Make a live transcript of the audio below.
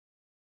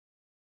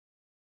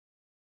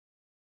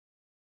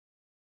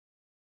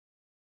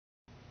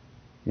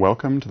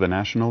Welcome to the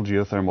National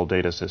Geothermal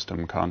Data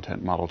System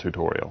Content Model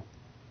tutorial.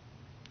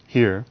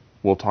 Here,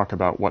 we'll talk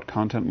about what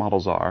content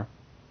models are,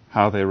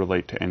 how they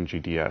relate to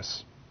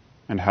NGDS,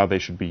 and how they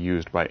should be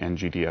used by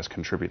NGDS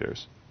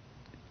contributors.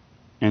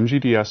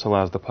 NGDS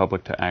allows the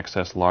public to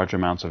access large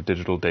amounts of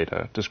digital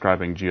data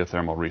describing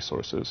geothermal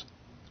resources.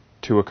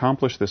 To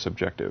accomplish this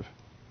objective,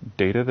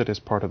 data that is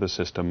part of the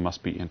system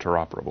must be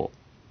interoperable.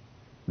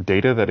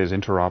 Data that is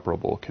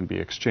interoperable can be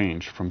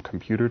exchanged from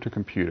computer to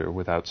computer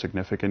without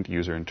significant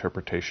user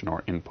interpretation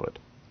or input.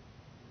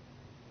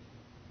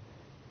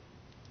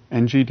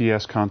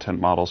 NGDS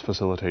content models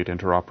facilitate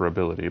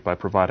interoperability by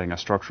providing a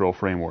structural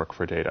framework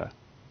for data.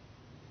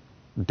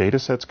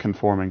 Datasets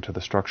conforming to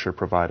the structure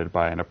provided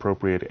by an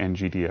appropriate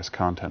NGDS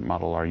content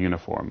model are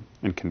uniform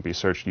and can be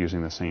searched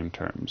using the same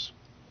terms.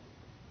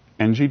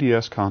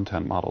 NGDS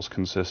content models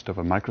consist of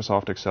a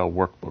Microsoft Excel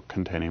workbook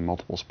containing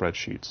multiple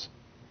spreadsheets.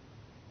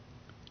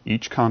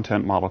 Each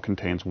content model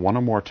contains one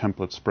or more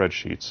template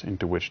spreadsheets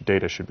into which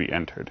data should be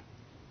entered.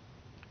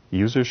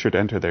 Users should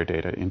enter their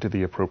data into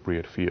the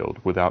appropriate field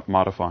without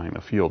modifying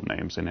the field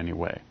names in any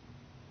way.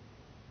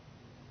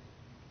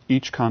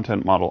 Each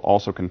content model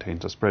also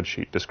contains a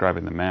spreadsheet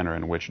describing the manner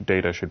in which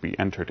data should be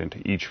entered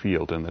into each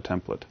field in the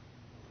template.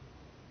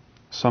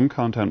 Some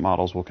content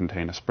models will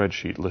contain a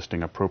spreadsheet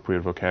listing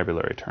appropriate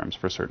vocabulary terms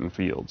for certain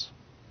fields.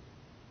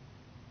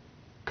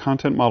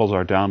 Content models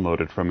are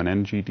downloaded from an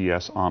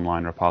NGDS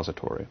online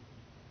repository.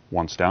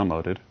 Once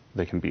downloaded,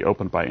 they can be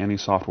opened by any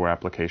software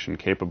application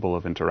capable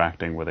of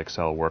interacting with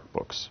Excel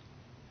workbooks.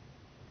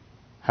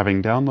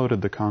 Having downloaded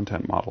the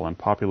content model and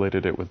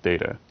populated it with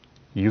data,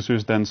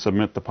 users then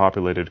submit the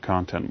populated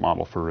content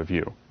model for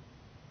review.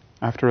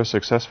 After a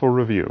successful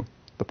review,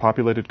 the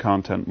populated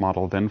content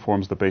model then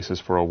forms the basis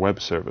for a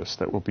web service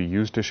that will be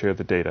used to share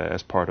the data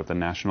as part of the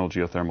National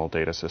Geothermal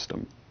Data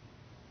System.